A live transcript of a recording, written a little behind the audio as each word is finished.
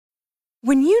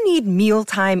When you need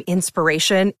mealtime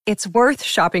inspiration, it's worth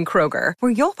shopping Kroger,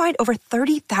 where you'll find over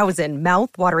 30,000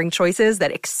 mouth-watering choices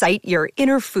that excite your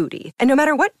inner foodie. And no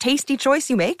matter what tasty choice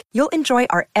you make, you'll enjoy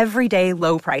our everyday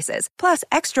low prices, plus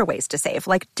extra ways to save,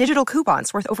 like digital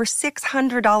coupons worth over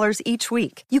 $600 each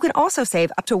week. You can also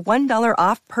save up to $1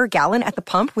 off per gallon at the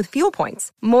pump with fuel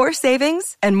points. More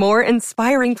savings and more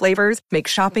inspiring flavors make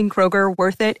shopping Kroger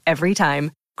worth it every time.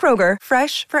 Kroger,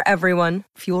 fresh for everyone.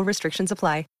 Fuel restrictions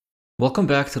apply. Welcome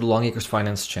back to the Longacres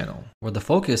Finance channel, where the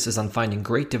focus is on finding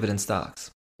great dividend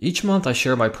stocks. Each month I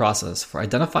share my process for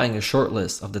identifying a short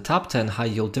list of the top 10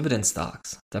 high-yield dividend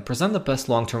stocks that present the best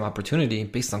long-term opportunity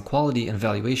based on quality and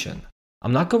valuation.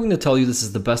 I'm not going to tell you this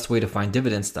is the best way to find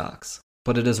dividend stocks,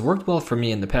 but it has worked well for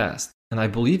me in the past, and I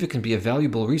believe it can be a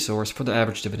valuable resource for the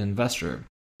average dividend investor.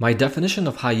 My definition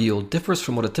of high yield differs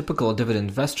from what a typical dividend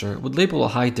investor would label a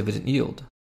high dividend yield.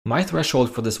 My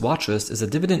threshold for this watch list is a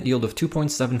dividend yield of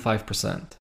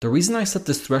 2.75%. The reason I set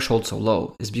this threshold so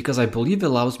low is because I believe it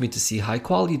allows me to see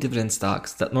high-quality dividend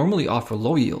stocks that normally offer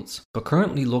low yields, but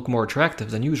currently look more attractive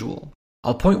than usual.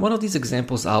 I'll point one of these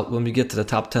examples out when we get to the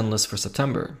top 10 list for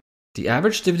September. The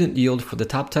average dividend yield for the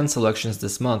top 10 selections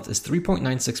this month is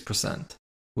 3.96%,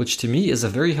 which to me is a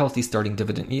very healthy starting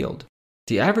dividend yield.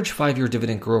 The average 5-year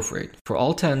dividend growth rate for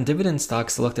all 10 dividend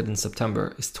stocks selected in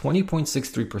September is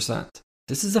 20.63%.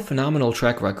 This is a phenomenal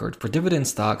track record for dividend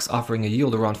stocks offering a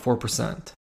yield around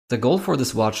 4%. The goal for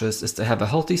this watchlist is to have a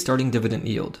healthy starting dividend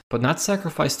yield, but not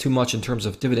sacrifice too much in terms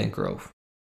of dividend growth.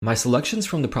 My selections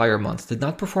from the prior month did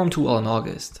not perform too well in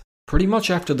August. Pretty much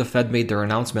after the Fed made their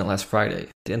announcement last Friday,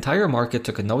 the entire market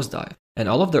took a nosedive, and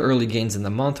all of the early gains in the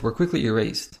month were quickly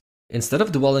erased. Instead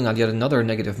of dwelling on yet another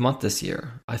negative month this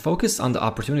year, I focused on the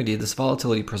opportunity this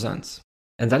volatility presents.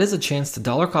 And that is a chance to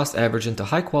dollar cost average into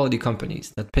high quality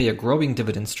companies that pay a growing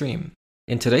dividend stream.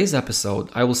 In today's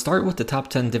episode, I will start with the top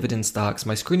 10 dividend stocks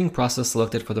my screening process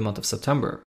selected for the month of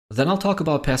September. Then I'll talk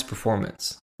about past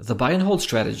performance, the buy and hold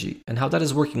strategy, and how that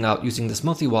is working out using this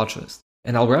monthly watch list.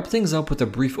 And I'll wrap things up with a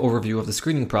brief overview of the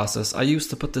screening process I used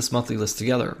to put this monthly list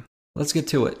together. Let's get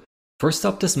to it. First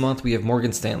up this month we have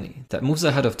Morgan Stanley, that moves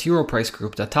ahead of T. Rowe Price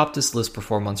Group that topped this list for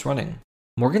 4 months running.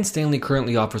 Morgan Stanley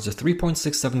currently offers a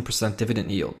 3.67% dividend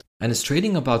yield, and is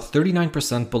trading about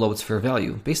 39% below its fair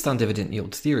value based on dividend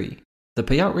yield theory. The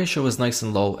payout ratio is nice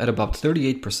and low at about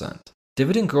 38%.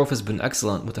 Dividend growth has been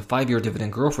excellent with a 5-year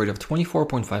dividend growth rate of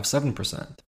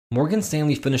 24.57%. Morgan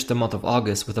Stanley finished the month of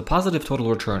August with a positive total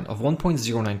return of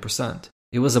 1.09%.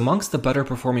 It was amongst the better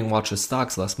performing watchlist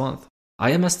stocks last month.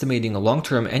 I am estimating a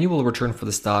long-term annual return for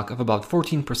the stock of about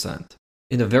 14%.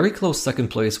 In a very close second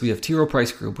place, we have T. Rowe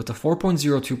Price Group with a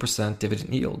 4.02%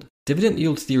 dividend yield. Dividend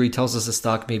yield theory tells us the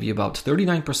stock may be about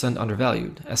 39%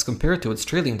 undervalued as compared to its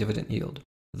trailing dividend yield.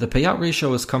 The payout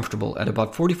ratio is comfortable at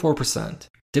about 44%.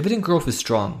 Dividend growth is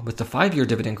strong, with the 5-year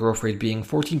dividend growth rate being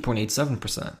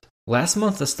 14.87%. Last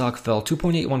month, the stock fell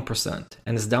 2.81%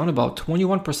 and is down about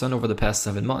 21% over the past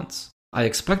 7 months. I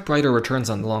expect brighter returns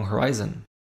on the long horizon.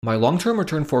 My long-term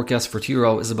return forecast for T.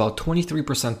 Rowe is about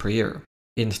 23% per year.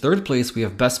 In third place, we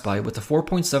have Best Buy with a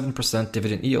 4.7%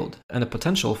 dividend yield and a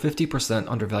potential 50%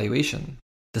 undervaluation.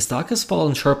 The stock has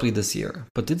fallen sharply this year,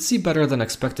 but did see better than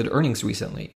expected earnings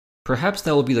recently. Perhaps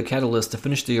that will be the catalyst to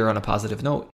finish the year on a positive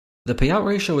note. The payout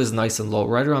ratio is nice and low,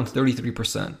 right around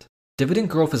 33%. Dividend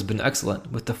growth has been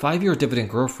excellent, with the 5-year dividend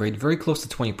growth rate very close to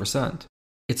 20%.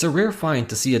 It's a rare find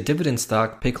to see a dividend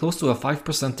stock pay close to a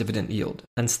 5% dividend yield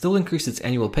and still increase its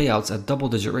annual payouts at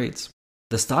double-digit rates.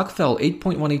 The stock fell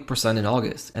 8.18% in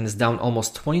August and is down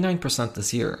almost 29%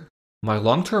 this year. My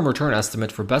long-term return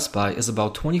estimate for Best Buy is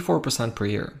about 24% per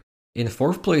year. In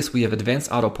fourth place, we have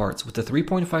Advanced Auto Parts with a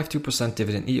 3.52%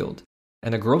 dividend yield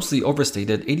and a grossly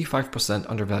overstated 85%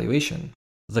 undervaluation.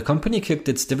 The company kicked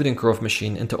its dividend growth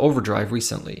machine into overdrive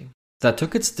recently. That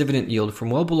took its dividend yield from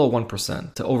well below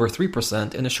 1% to over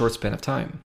 3% in a short span of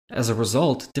time. As a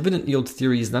result, dividend yield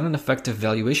theory is not an effective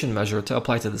valuation measure to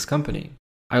apply to this company.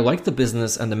 I like the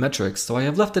business and the metrics, so I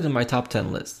have left it in my top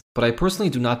 10 list, but I personally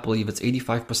do not believe it's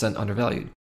 85% undervalued.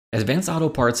 Advanced Auto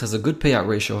Parts has a good payout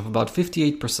ratio of about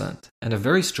 58% and a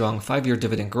very strong 5-year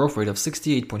dividend growth rate of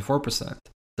 68.4%.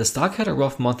 The stock had a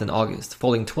rough month in August,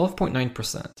 falling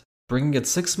 12.9%, bringing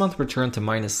its 6-month return to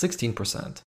minus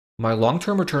 16%. My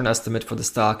long-term return estimate for the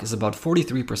stock is about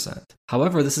 43%.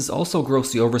 However, this is also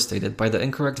grossly overstated by the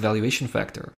incorrect valuation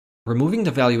factor. Removing the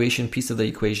valuation piece of the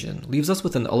equation leaves us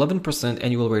with an 11%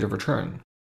 annual rate of return.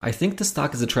 I think the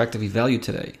stock is attractively valued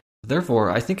today.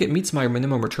 Therefore, I think it meets my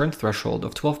minimum return threshold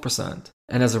of 12%,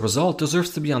 and as a result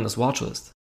deserves to be on this watch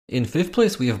list. In fifth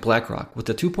place, we have BlackRock with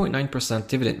a 2.9%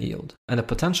 dividend yield and a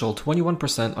potential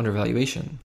 21%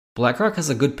 undervaluation. BlackRock has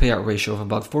a good payout ratio of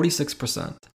about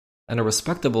 46% and a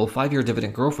respectable 5-year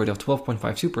dividend growth rate of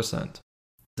 12.52%.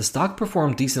 The stock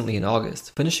performed decently in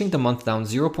August, finishing the month down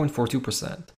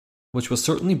 0.42%, which was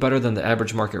certainly better than the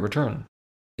average market return.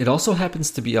 It also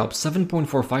happens to be up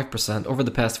 7.45% over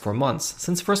the past 4 months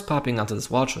since first popping onto this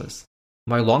watch list.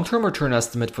 My long-term return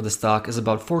estimate for the stock is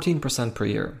about 14% per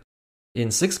year. In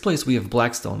 6th place we have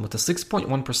Blackstone with a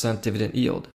 6.1% dividend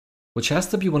yield, which has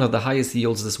to be one of the highest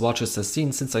yields this watch list has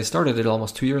seen since I started it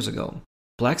almost 2 years ago.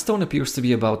 Blackstone appears to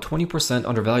be about 20%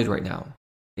 undervalued right now.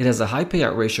 It has a high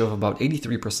payout ratio of about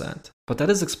 83%, but that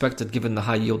is expected given the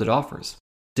high yield it offers.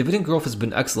 Dividend growth has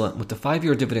been excellent, with the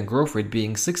 5-year dividend growth rate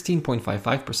being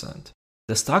 16.55%.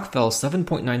 The stock fell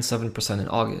 7.97% in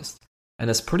August, and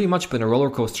has pretty much been a roller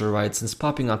coaster ride since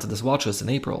popping onto this watch list in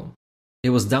April.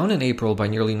 It was down in April by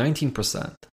nearly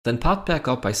 19%, then popped back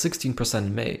up by 16%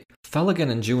 in May, fell again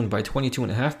in June by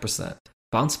 22.5%,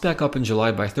 bounced back up in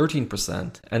July by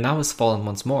 13%, and now has fallen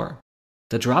once more.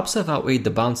 The drops have outweighed the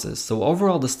bounces, so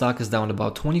overall the stock is down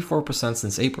about 24%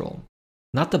 since April.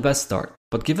 Not the best start,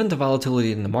 but given the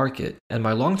volatility in the market and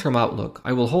my long-term outlook,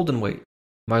 I will hold and wait.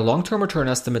 My long-term return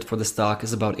estimate for the stock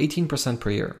is about 18% per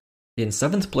year. In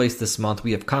 7th place this month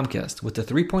we have Comcast with a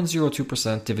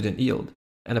 3.02% dividend yield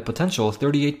and a potential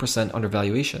 38%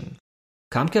 undervaluation.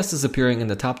 Comcast is appearing in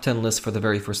the top 10 list for the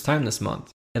very first time this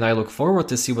month, and I look forward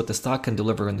to see what the stock can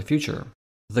deliver in the future.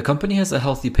 The company has a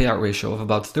healthy payout ratio of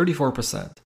about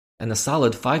 34% and a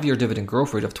solid 5-year dividend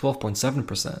growth rate of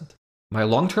 12.7%. My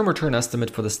long-term return estimate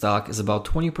for the stock is about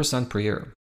 20% per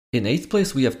year. In 8th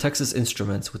place we have Texas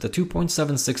Instruments with a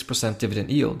 2.76% dividend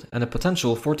yield and a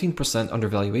potential 14%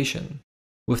 undervaluation.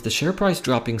 With the share price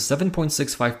dropping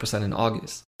 7.65% in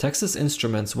August, Texas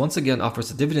Instruments once again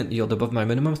offers a dividend yield above my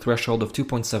minimum threshold of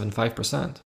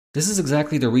 2.75%. This is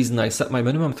exactly the reason I set my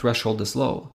minimum threshold this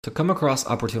low, to come across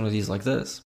opportunities like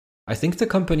this. I think the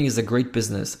company is a great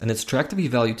business and it's tracked to be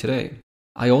valued today.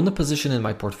 I own the position in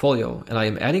my portfolio and I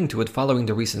am adding to it following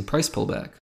the recent price pullback.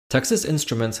 Texas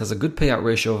Instruments has a good payout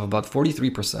ratio of about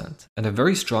 43% and a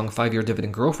very strong 5-year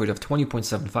dividend growth rate of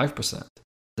 20.75%.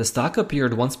 The stock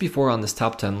appeared once before on this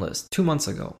top 10 list 2 months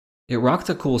ago. It rocked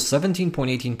a cool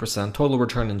 17.18% total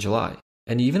return in July,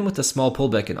 and even with a small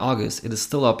pullback in August, it is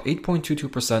still up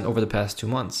 8.22% over the past 2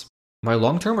 months. My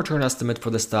long-term return estimate for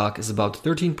the stock is about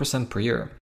 13% per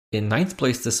year. In 9th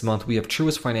place this month we have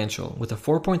Truist Financial with a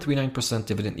 4.39%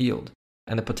 dividend yield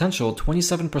and a potential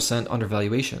 27%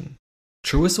 undervaluation.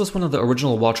 Truist was one of the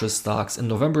original watchlist stocks in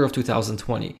November of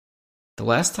 2020. The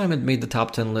last time it made the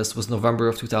top 10 list was November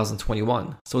of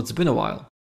 2021, so it's been a while.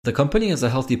 The company has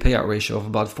a healthy payout ratio of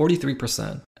about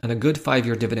 43% and a good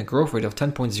 5-year dividend growth rate of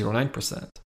 10.09%.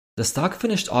 The stock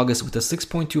finished August with a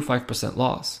 6.25%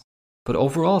 loss, but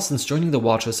overall since joining the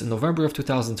watchlist in November of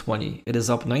 2020, it is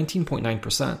up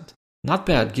 19.9%. Not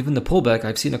bad given the pullback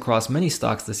I've seen across many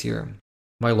stocks this year.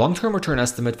 My long-term return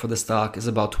estimate for the stock is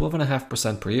about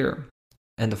 12.5% per year.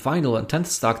 And the final and 10th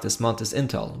stock this month is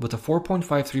Intel with a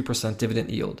 4.53%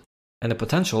 dividend yield and a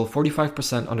potential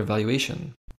 45%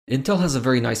 undervaluation. Intel has a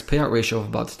very nice payout ratio of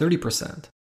about 30%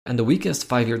 and the weakest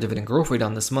 5-year dividend growth rate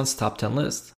on this month's top 10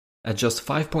 list at just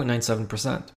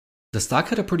 5.97%. The stock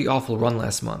had a pretty awful run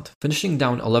last month, finishing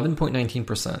down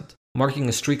 11.19%, marking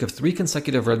a streak of 3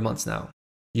 consecutive red months now.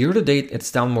 Year to date,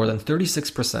 it's down more than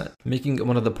 36%, making it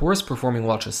one of the poorest performing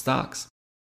watchlist stocks.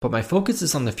 But my focus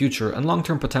is on the future and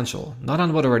long-term potential, not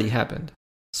on what already happened.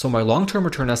 So my long-term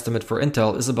return estimate for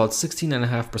Intel is about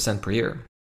 16.5% per year.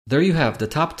 There you have the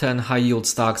top 10 high-yield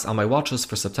stocks on my watchlist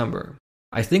for September.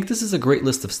 I think this is a great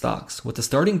list of stocks, with a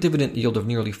starting dividend yield of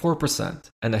nearly 4%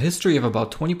 and a history of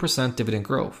about 20% dividend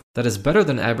growth that is better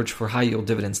than average for high-yield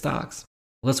dividend stocks.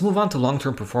 Let's move on to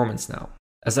long-term performance now.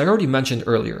 As I already mentioned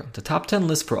earlier, the top 10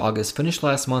 list for August finished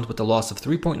last month with a loss of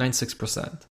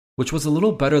 3.96%. Which was a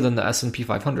little better than the S&P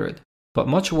 500, but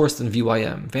much worse than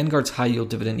VYM, Vanguard's high-yield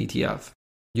dividend ETF.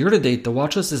 Year-to-date, the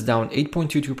watchlist is down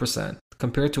 8.22%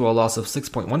 compared to a loss of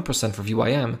 6.1% for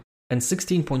VYM and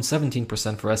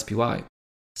 16.17% for SPY.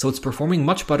 So it's performing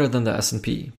much better than the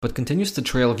S&P, but continues to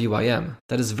trail VYM.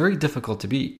 That is very difficult to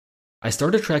beat. I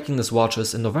started tracking this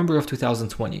watchlist in November of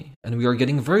 2020, and we are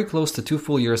getting very close to 2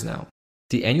 full years now.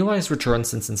 The annualized return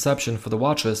since inception for the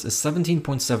watchlist is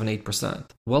 17.78%,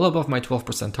 well above my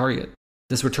 12% target.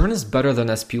 This return is better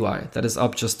than SPY, that is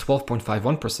up just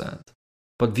 12.51%.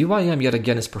 But VYM yet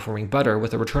again is performing better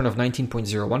with a return of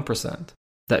 19.01%.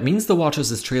 That means the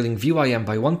watchlist is trailing VYM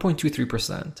by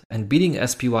 1.23% and beating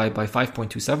SPY by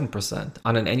 5.27%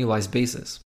 on an annualized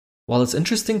basis. While it's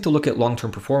interesting to look at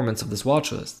long-term performance of this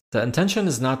watchlist, the intention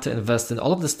is not to invest in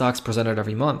all of the stocks presented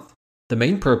every month, The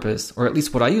main purpose, or at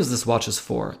least what I use this watches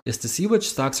for, is to see which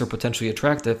stocks are potentially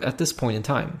attractive at this point in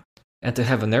time, and to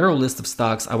have a narrow list of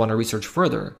stocks I want to research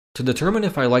further to determine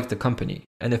if I like the company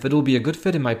and if it will be a good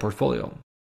fit in my portfolio.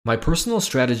 My personal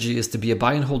strategy is to be a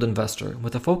buy and hold investor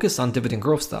with a focus on dividend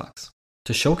growth stocks.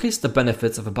 To showcase the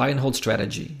benefits of a buy and hold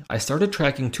strategy, I started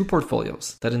tracking 2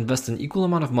 portfolios that invest an equal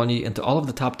amount of money into all of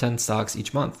the top 10 stocks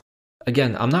each month.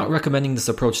 Again, I'm not recommending this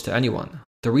approach to anyone.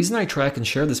 The reason I track and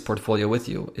share this portfolio with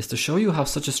you is to show you how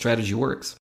such a strategy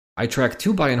works. I track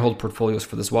 2 buy and hold portfolios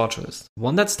for this watch list,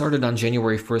 one that started on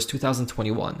January 1st,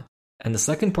 2021, and the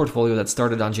second portfolio that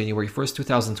started on January 1st,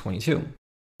 2022.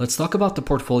 Let's talk about the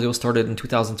portfolio started in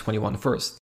 2021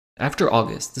 first. After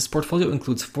August, this portfolio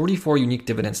includes 44 unique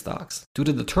dividend stocks due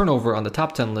to the turnover on the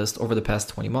top 10 list over the past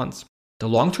 20 months. The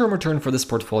long-term return for this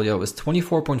portfolio is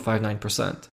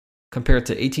 24.59%, compared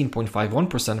to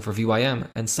 18.51% for VYM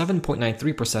and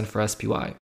 7.93% for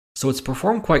SPY. So it's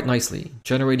performed quite nicely,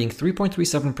 generating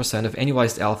 3.37% of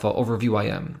annualized alpha over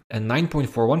VYM and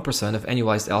 9.41% of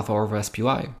annualized alpha over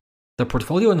SPY. The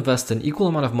portfolio invests an equal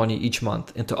amount of money each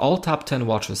month into all top 10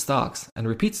 watchlist stocks and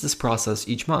repeats this process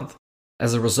each month.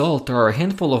 As a result, there are a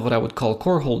handful of what I would call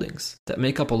core holdings that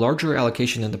make up a larger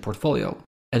allocation in the portfolio,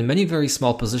 and many very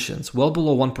small positions well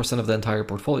below 1% of the entire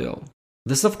portfolio.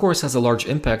 This of course has a large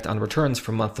impact on returns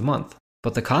from month to month,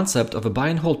 but the concept of a buy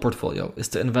and hold portfolio is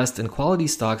to invest in quality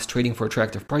stocks trading for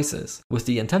attractive prices, with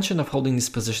the intention of holding these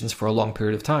positions for a long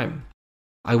period of time.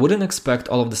 I wouldn't expect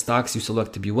all of the stocks you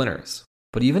select to be winners,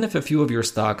 but even if a few of your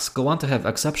stocks go on to have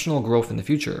exceptional growth in the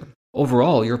future,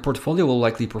 overall your portfolio will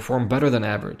likely perform better than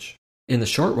average. In the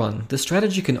short run, this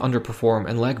strategy can underperform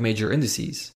and lag major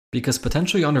indices, because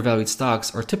potentially undervalued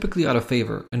stocks are typically out of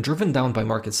favor and driven down by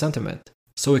market sentiment,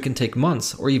 so it can take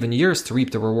months or even years to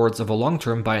reap the rewards of a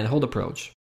long-term buy and hold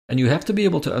approach. And you have to be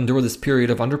able to endure this period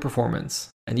of underperformance,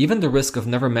 and even the risk of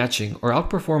never matching or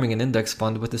outperforming an index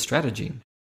fund with this strategy.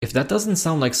 If that doesn't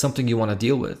sound like something you want to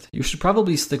deal with, you should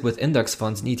probably stick with index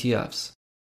funds and ETFs.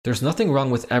 There's nothing wrong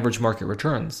with average market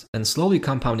returns and slowly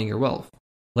compounding your wealth.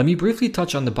 Let me briefly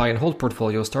touch on the buy and hold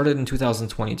portfolio started in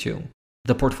 2022.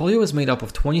 The portfolio is made up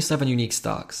of 27 unique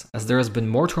stocks, as there has been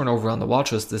more turnover on the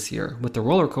watchlist this year with the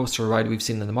roller coaster ride we've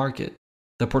seen in the market.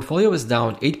 The portfolio is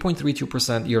down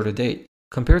 8.32% year to date,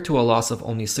 compared to a loss of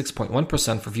only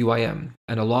 6.1% for VYM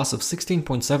and a loss of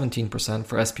 16.17%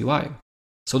 for SPY.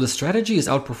 So the strategy is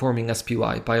outperforming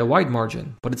SPY by a wide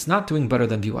margin, but it's not doing better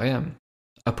than VYM.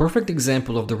 A perfect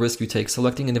example of the risk you take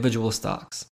selecting individual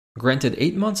stocks. Granted,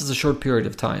 8 months is a short period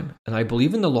of time, and I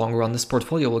believe in the long run this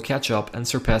portfolio will catch up and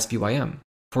surpass VYM.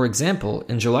 For example,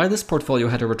 in July this portfolio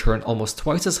had a return almost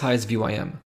twice as high as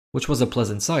VYM, which was a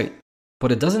pleasant sight.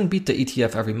 But it doesn't beat the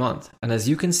ETF every month, and as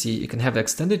you can see, it can have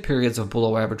extended periods of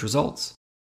below average results.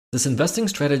 This investing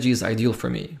strategy is ideal for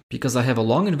me, because I have a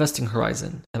long investing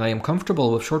horizon, and I am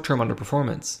comfortable with short-term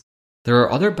underperformance. There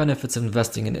are other benefits of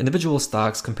investing in individual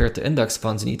stocks compared to index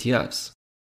funds and ETFs.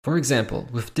 For example,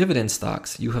 with dividend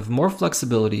stocks, you have more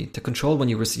flexibility to control when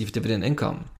you receive dividend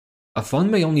income. A fund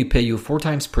may only pay you 4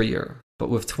 times per year, but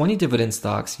with 20 dividend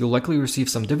stocks, you'll likely receive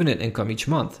some dividend income each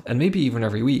month, and maybe even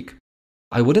every week.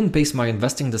 I wouldn't base my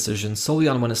investing decisions solely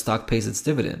on when a stock pays its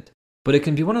dividend, but it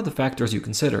can be one of the factors you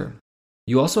consider.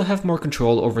 You also have more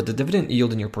control over the dividend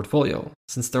yield in your portfolio,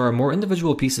 since there are more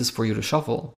individual pieces for you to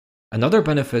shuffle. Another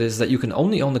benefit is that you can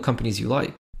only own the companies you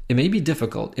like. It may be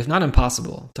difficult, if not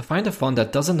impossible, to find a fund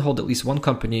that doesn't hold at least one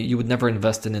company you would never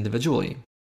invest in individually.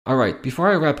 Alright, before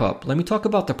I wrap up, let me talk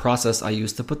about the process I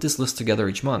use to put this list together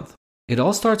each month. It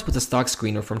all starts with a stock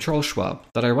screener from Charles Schwab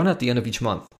that I run at the end of each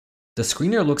month. The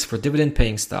screener looks for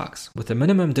dividend-paying stocks with a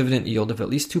minimum dividend yield of at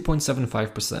least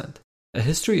 2.75%, a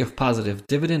history of positive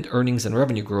dividend earnings and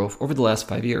revenue growth over the last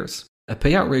 5 years, a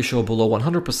payout ratio below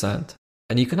 100%,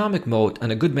 an economic moat, and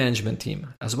a good management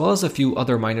team, as well as a few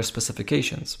other minor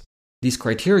specifications. These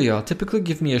criteria typically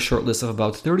give me a short list of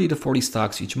about 30 to 40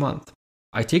 stocks each month.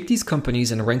 I take these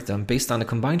companies and rank them based on a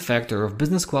combined factor of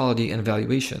business quality and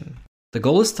valuation. The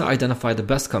goal is to identify the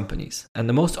best companies and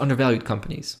the most undervalued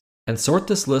companies, and sort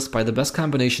this list by the best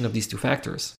combination of these 2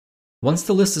 factors. Once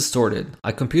the list is sorted,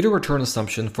 I compute a return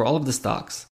assumption for all of the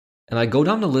stocks, and I go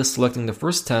down the list selecting the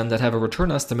first 10 that have a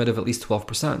return estimate of at least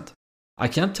 12%. I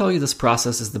can't tell you this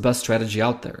process is the best strategy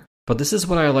out there, but this is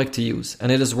what I like to use,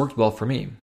 and it has worked well for me.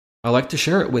 I like to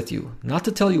share it with you, not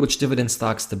to tell you which dividend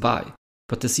stocks to buy,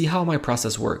 but to see how my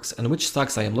process works and which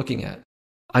stocks I am looking at.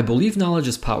 I believe knowledge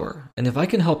is power, and if I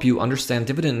can help you understand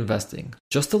dividend investing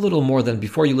just a little more than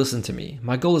before you listen to me,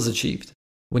 my goal is achieved.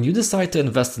 When you decide to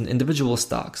invest in individual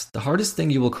stocks, the hardest thing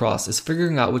you will cross is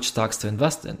figuring out which stocks to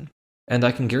invest in. And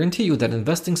I can guarantee you that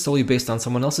investing solely based on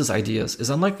someone else's ideas is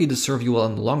unlikely to serve you well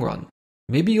in the long run.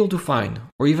 maybe you'll do fine,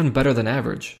 or even better than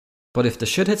average. But if the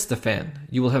shit hits the fan,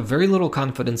 you will have very little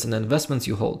confidence in the investments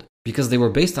you hold, because they were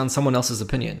based on someone else's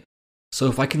opinion. So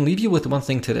if I can leave you with one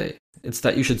thing today, it's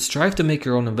that you should strive to make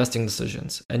your own investing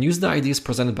decisions, and use the ideas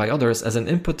presented by others as an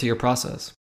input to your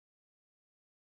process.